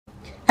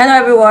Hello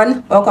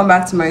everyone, welcome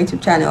back to my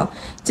YouTube channel.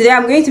 Today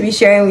I'm going to be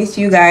sharing with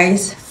you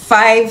guys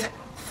 5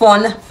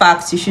 fun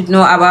facts you should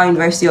know about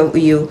University of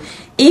Uniuyo.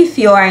 If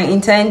you are an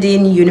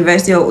intending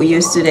University of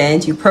Uniuyo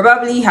student, you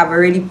probably have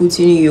already put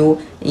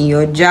Uniuyo in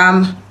your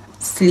JAMB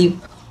slip,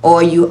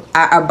 or you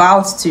are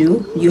about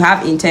to, you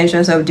have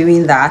intentions of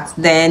doing that,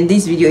 then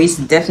this video is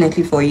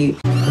definitely for you.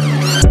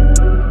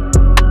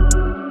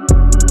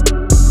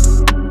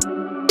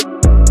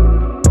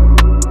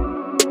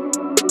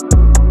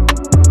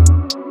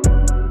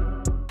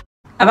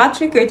 I've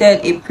actually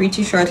created a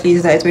pretty short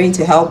list that is going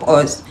to help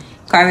us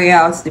carry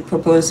out the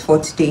purpose for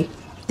today.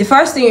 The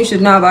first thing you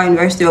should know about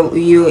University of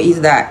Uniuyo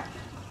is that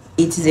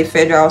it is a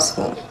federal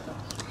school.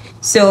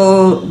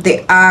 So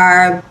there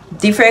are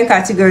different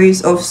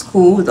categories of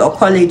schools or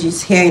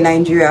colleges here in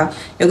Nigeria.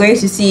 You're going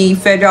to see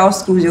federal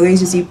schools, you're going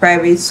to see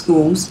private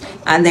schools,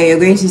 and then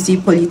you're going to see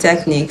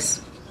polytechnics.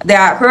 There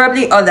are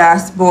probably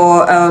others,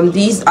 but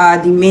these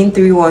are the main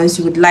 3 ones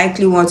you would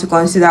likely want to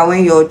consider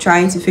when you're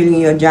trying to fill in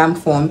your JAMB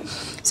form.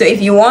 So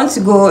if you want to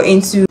go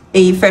into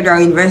a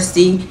federal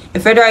university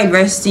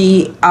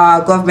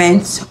are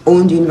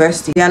government-owned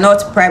university. They are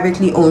not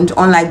privately owned,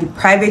 unlike the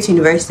private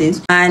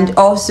universities. And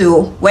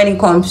also, when it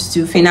comes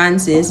to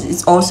finances,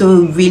 it's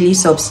also really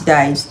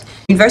subsidized.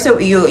 University of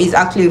Uniuyo is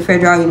actually a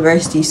federal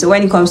university, so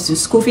when it comes to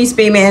school fees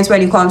payments,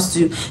 when it comes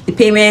to the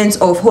payments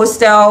of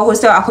hostel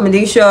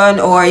accommodation,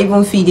 or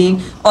even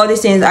feeding, all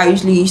these things are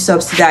usually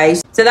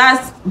subsidized. So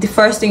that's the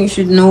first thing you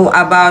should know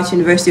about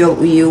University of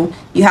Uniuyo.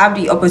 You have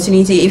the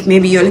opportunity, if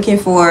maybe you're looking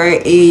for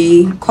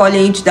a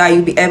college that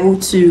you'll be able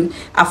to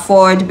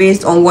afford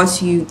based on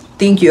what you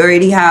think you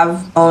already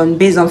have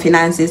based on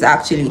finances,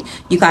 actually,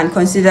 you can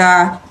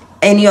consider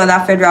any other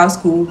federal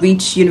school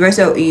which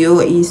University of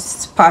Uniuyo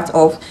is part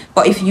of.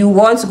 But if you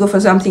want to go for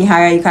something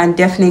higher, you can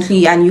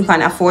definitely, and you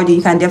can afford it,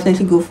 you can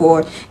definitely go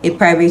for a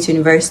private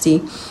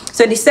university.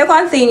 So the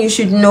second thing you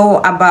should know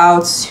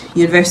about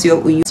University of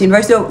Uniuyo,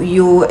 University of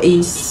Uniuyo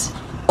is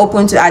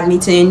open to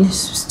admitting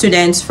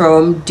students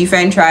from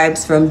different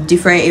tribes, from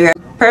different areas.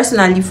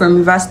 Personally from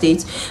Rivers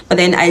State, but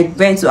then I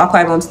went to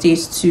Akwa Ibom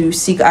State to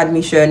seek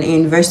admission in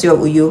University of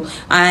Uniuyo,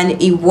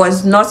 and it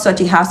was not such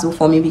a hassle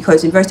for me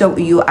because University of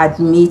Uniuyo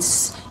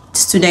admits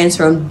students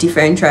from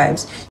different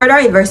tribes.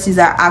 Federal universities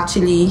are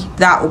actually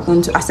that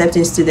open to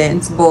accepting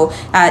students, but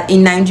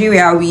in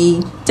Nigeria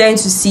we tend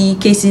to see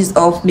cases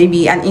of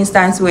maybe an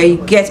instance where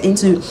you get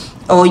into,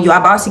 or you're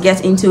about to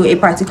get into a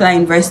particular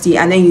university,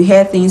 and then you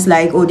hear things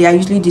like, oh, they are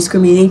usually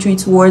discriminatory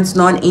towards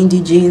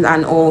non-indigenous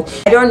and all.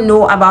 I don't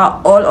know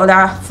about all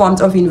other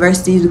forms of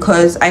universities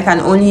because I can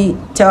only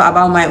tell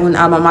about my own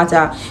alma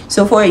mater.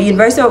 So for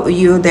University of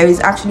Uniuyo, there is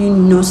actually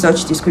no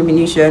such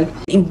discrimination.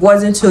 It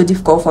wasn't so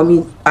difficult for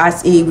me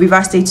as a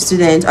Rivers State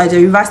student, as a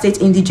Rivers State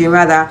indigene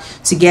rather,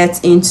 to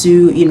get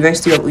into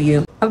University of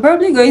Uniuyo. I'm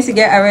probably going to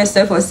get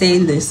arrested for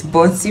saying this,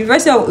 but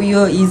University of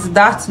Uniuyo is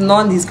that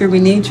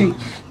non-discriminatory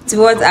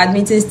towards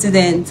admitting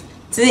students,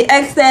 to the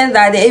extent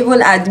that they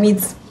even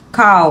admit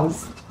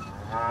cows.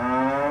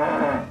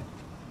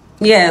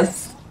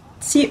 Yes,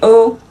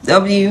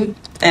 COWS,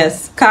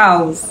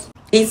 cows.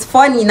 It's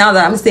funny now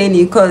that I'm saying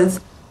it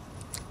because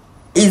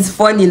it's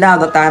funny now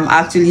that I'm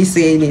actually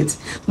saying it.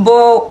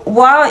 But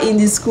while in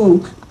the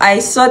school, I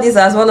saw this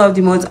as one of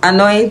the most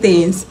annoying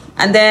things,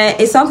 and then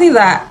it's something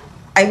that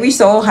I wish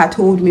someone had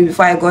told me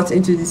before I got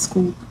into the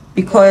school,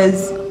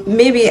 because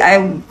maybe I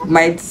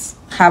might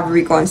have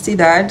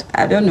reconsidered.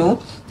 I don't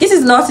know. This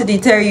is not to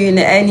deter you in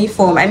any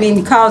form. I mean,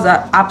 the cows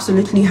are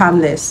absolutely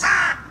harmless.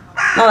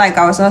 Not like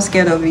I was not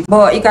scared of it.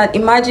 But you can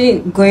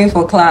imagine going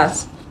for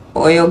class,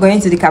 or you're going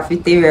to the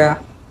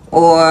cafeteria,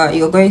 or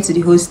you're going to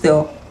the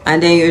hostel,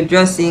 and then you're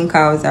just seeing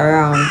cows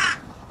around.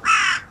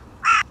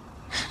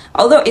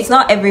 Although it's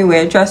not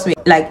everywhere, trust me.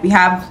 Like, we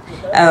have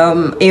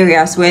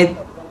areas where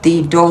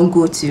they don't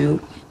go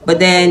to, but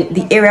then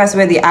the areas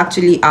where they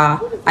actually are,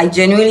 I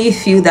genuinely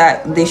feel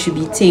that they should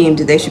be tamed.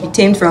 They should be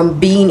tamed from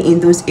being in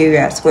those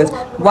areas, because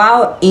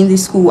while in the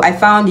school I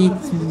found it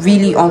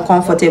really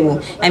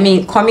uncomfortable. I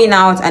mean, coming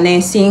out and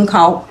then seeing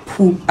cow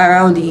poop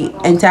around the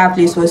entire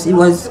place it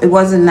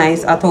wasn't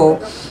nice at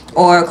all.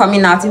 Or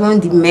coming out,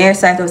 even the mere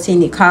sight of seeing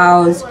the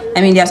cows.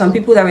 I mean, there are some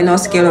people that were not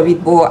scared of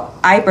it, but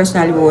I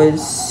personally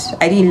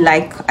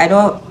I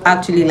don't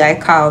actually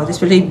like cows,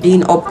 especially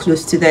being up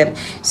close to them.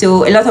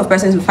 So a lot of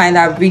persons will find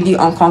that really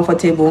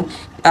uncomfortable,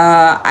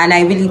 and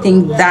I really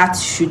think that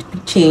should be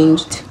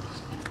changed.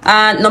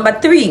 Number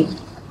 3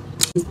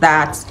 is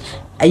that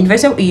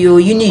University of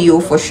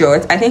Uniuyo for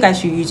short, I think I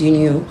should use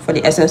Uniuyo for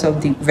the essence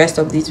of the rest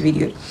of this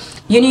video.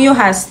 Uniuyo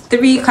has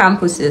 3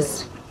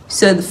 campuses.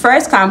 So the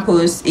first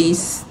campus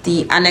is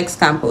the annex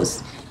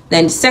campus,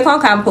 then the second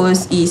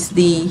campus is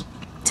the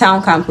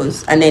town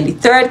campus, and then the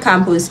third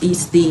campus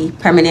is the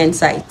permanent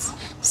site.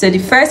 So the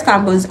first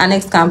campus,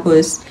 annex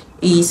campus,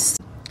 is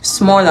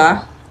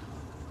smaller,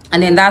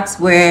 and then that's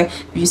where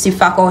you see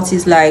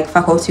faculties like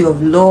Faculty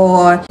of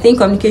Law. I think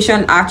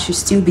Communication Art should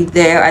still be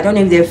there. I don't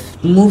know if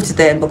they've moved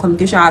them, but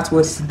Communication Art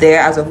was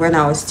there as of when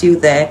I was still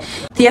there.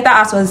 Theater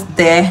Art was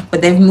there,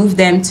 but they've moved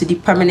them to the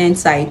permanent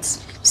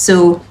sites.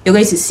 So you're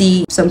going to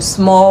see some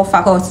small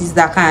faculties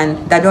that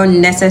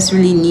don't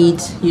necessarily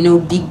need, you know,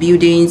 big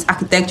buildings.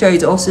 Architecture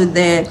is also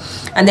there.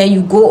 And then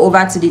you go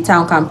over to the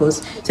town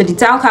campus. So the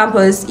town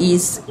campus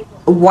is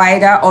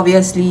wider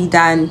obviously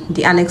than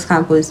the annex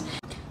campus.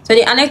 So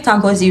the annex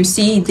campus, you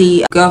see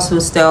the girls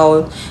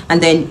hostel,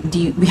 and then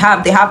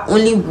they have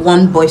only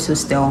one boys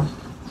hostel,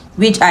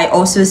 which I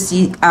also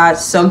see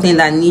as something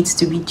that needs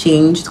to be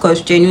changed,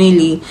 because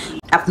genuinely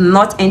I've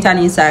not entered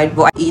inside,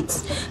 but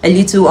it's a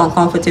little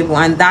uncomfortable,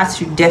 and that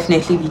should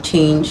definitely be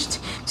changed.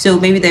 So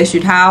maybe they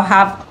should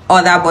have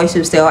other boys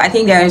hostel. I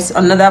think there is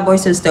another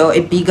boys hostel,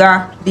 a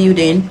bigger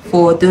building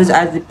for those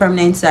at the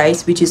permanent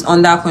sites, which is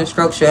under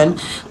construction.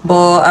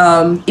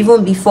 But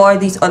even before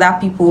these other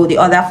people, the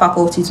other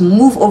faculties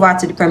move over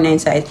to the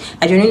permanent site,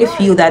 I genuinely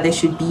feel that there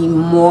should be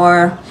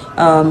more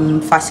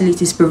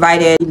facilities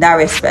provided in that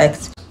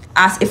respect.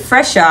 As a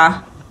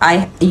fresher,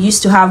 I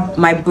used to have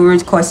my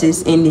borrowed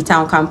courses in the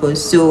town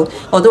campus. So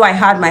although I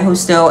had my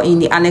hostel in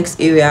the annex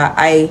area,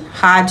 I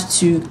had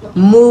to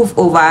move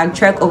over and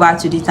trek over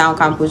to the town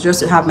campus just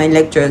to have my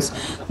lectures,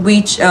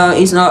 which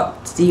is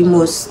not the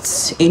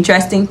most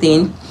interesting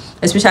thing,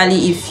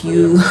 especially if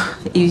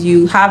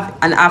you have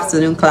an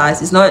afternoon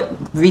class. It's not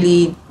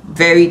really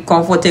very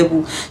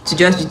comfortable to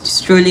just be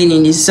strolling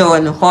in the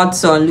sun, hot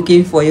sun,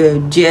 looking for your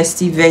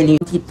GST venue.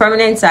 The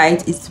permanent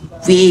site is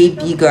way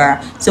bigger.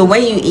 So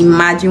when you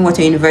imagine what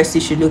a university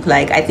should look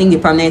like, I think the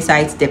permanent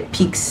site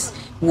depicts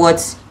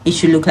what it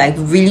should look like.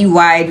 Really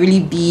wide,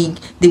 really big.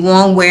 The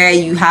one where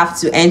you have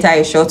to enter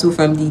a shuttle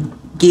from the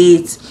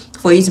gate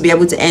for you to be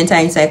able to enter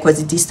inside,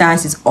 because the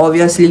distance is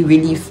obviously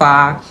really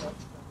far.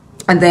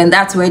 And then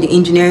that's where the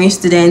engineering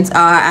students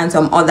are, and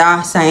some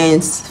other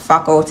science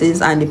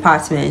faculties and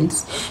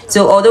departments.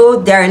 So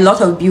although there are a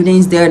lot of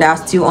buildings there that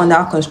are still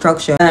under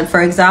construction, and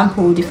for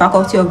example the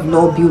faculty of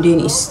law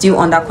building is still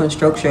under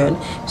construction,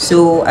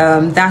 so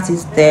that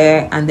is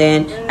there. And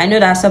then I know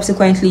that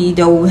subsequently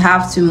they will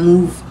have to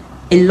move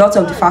a lot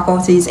of the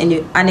faculties in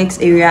the annex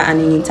area and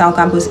in the town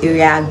campus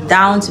area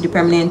down to the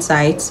permanent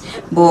sites,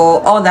 but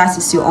all that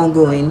is still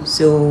ongoing.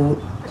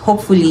 So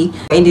hopefully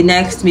in the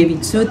next maybe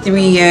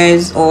 2-3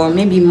 years, or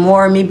maybe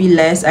more, maybe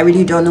less, I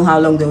really don't know how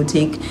long they will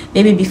take,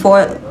 maybe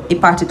before a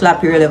particular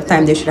period of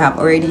time, they should have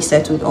already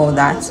settled all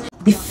that.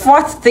 The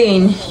fourth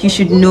thing you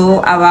should know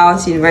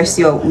about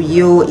University of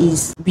Uyo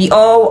is we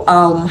all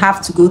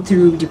have to go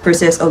through the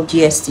process of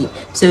GST.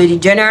 So the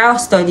general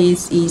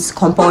studies is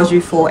compulsory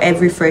for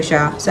every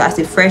fresher. So as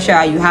a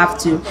fresher, you have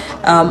to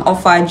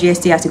offer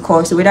GST as a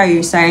course. So whether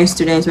you're a science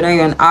student, whether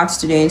you're an art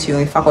student,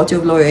 you're in faculty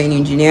of law, you're in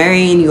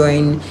engineering, you're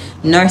in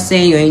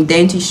nursing, you're in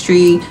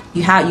dentistry,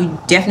 you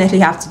definitely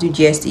have to do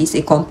GST. It's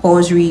a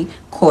compulsory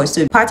course.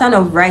 So the pattern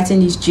of writing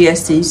these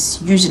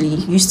GSTs usually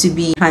used to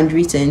be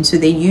handwritten. So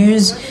they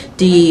use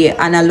the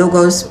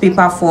analogous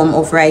paper form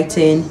of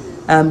writing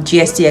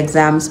GST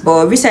exams,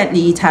 but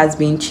recently it has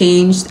been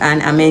changed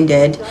and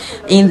amended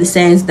in the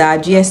sense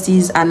that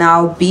GSTs are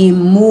now being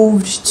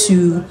moved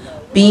to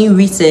being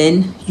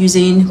written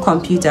using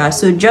computer.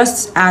 So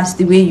just as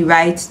the way you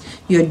write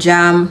your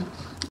JAM,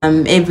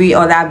 every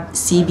other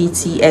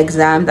CBT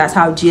exam, that's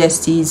how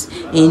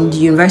GSTs in the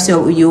University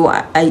of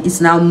Uyo is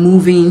now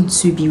moving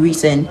to be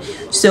written.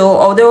 So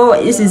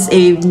although this is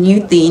a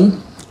new thing,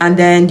 and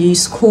then the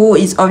school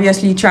is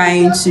obviously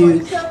trying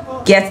to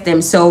get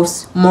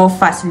themselves more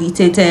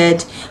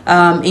facilitated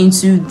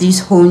into this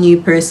whole new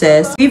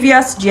process.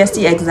 Previous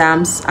GST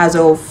exams as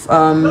of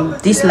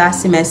this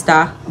last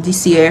semester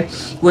this year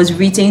was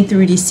written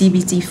through the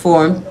CBT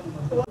form.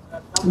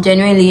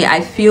 Genuinely,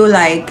 I feel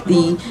like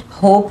the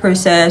whole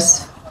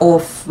process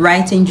of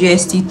writing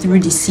GST through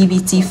the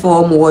CBT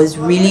form was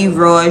really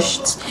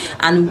rushed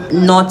and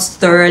not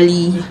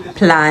thoroughly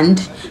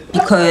planned,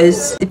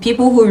 because the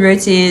people who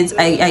wrote it,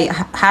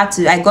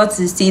 I got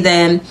to see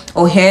them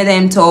or hear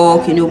them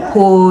talk, you know,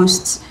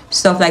 post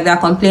stuff like that,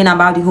 complain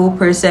about the whole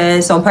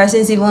process. Some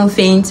persons even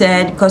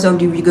fainted because of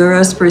the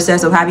rigorous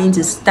process of having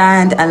to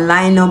stand and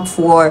line up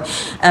for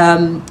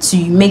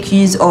to make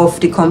use of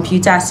the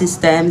computer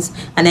systems,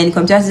 and then the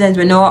computer systems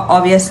were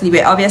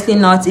obviously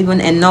not even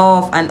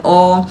enough and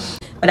all.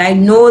 But I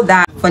know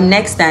that for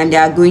next time they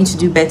are going to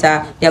do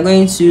better. They are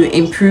going to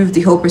improve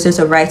the whole process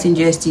of writing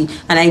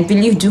GST, and I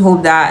do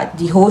hope that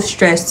the whole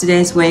stress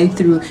students went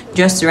through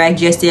just to write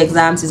GST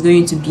exams is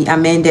going to be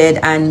amended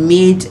and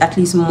made at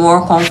least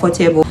more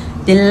comfortable.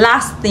 The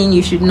last thing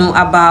you should know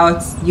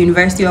about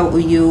University of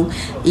Uyo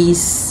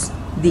is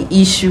the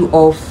issue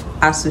of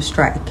ASU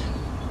strike.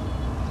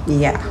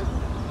 Yeah,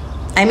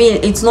 I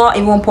mean, it's not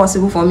even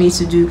possible for me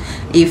to do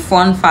a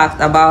fun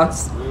fact about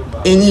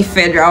any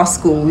federal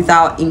school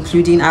without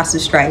including ASU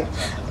strike.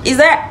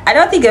 I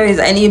don't think there is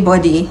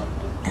anybody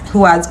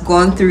who has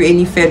gone through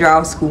any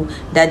federal school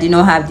that did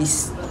not have the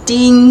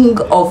sting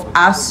of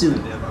ASU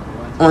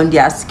on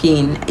their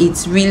skin.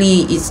 It's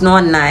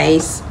not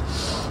nice.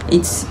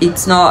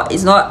 It's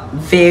not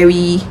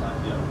very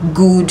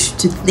good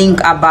to think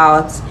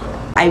about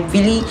I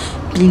really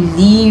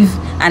believe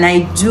and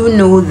I do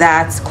know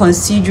that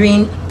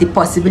considering the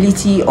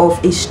possibility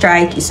of a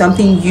strike is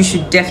something you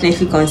should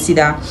definitely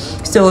consider.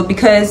 So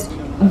because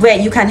where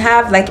you can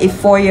have like a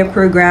 4-year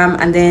program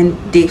and then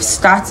they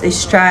start a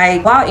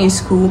strike while in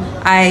school,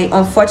 I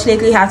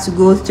unfortunately had to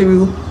go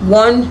through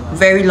one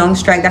very long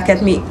strike that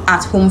kept me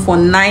at home for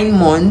 9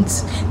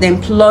 months, then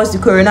plus the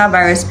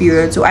coronavirus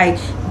period. So I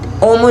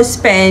almost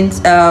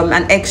spent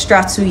an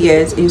extra 2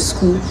 years in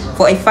school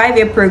for a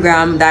 5-year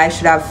program that I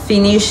should have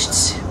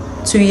finished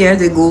 2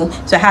 years ago.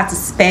 So I had to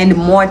spend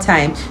more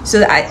time.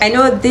 So I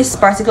know this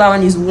particular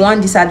one is one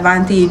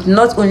disadvantage,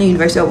 not only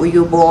University of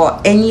Uyo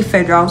but any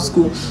federal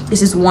school.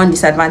 This is one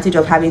disadvantage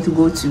of having to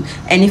go to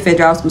any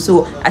federal school.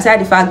 So aside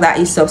the fact that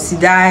it's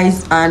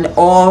subsidized and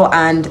all,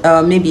 and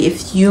maybe a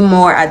few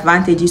more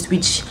advantages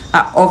which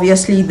are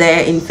obviously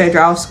there in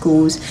federal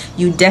schools,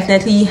 you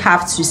definitely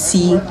have to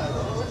see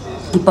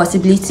the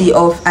possibility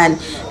of an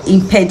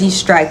impending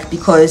strike,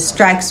 because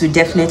strikes will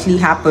definitely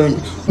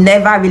happen.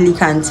 Never really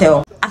can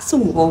tell.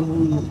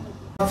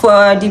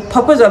 For the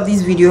purpose of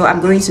this video,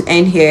 I'm going to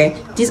end here.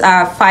 These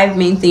are 5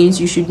 main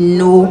things you should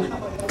know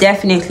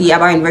definitely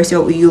about University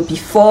of Uyo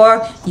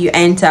before you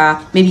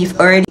enter. Maybe you've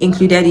already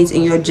included it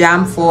in your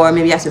JAM for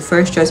maybe as your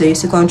first choice or your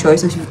second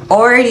choice, if you've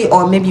already,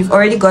 or maybe you've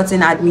already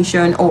gotten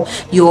admission, or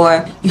you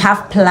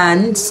have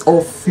plans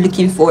of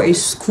looking for a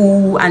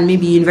school and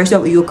maybe University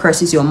of Uyo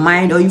crosses your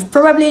mind, or you've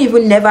probably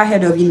even never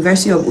heard of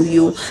University of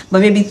Uyo,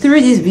 but maybe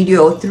through this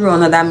video or through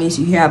another means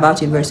you hear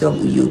about University of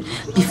Uyo.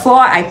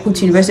 Before I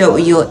put University of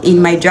Uyo in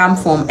my JAM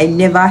form, I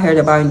never heard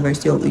about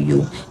University of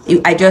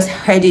Uyo. I just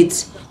heard it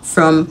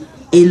from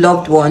a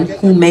loved one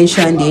who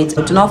mentioned it.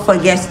 Do not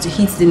forget to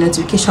hit the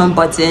notification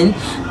button,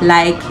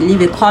 like,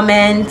 leave a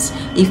comment.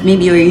 If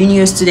maybe you're a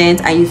Uniuyo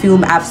student and you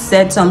feel I've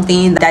said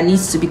something that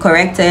needs to be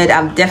corrected,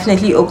 I'm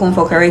definitely open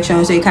for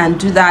correction, so you can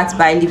do that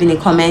by leaving a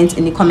comment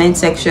in the comment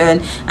section.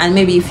 And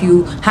maybe if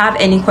you have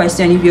any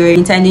question, if you're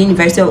intending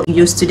University of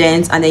Uyo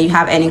students and then you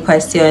have any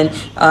question,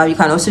 you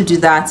can also do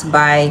that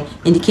by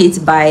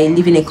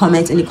leaving a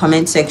comment in the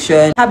comment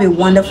section. Have a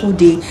wonderful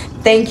day.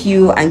 Thank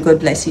you and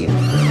God bless you.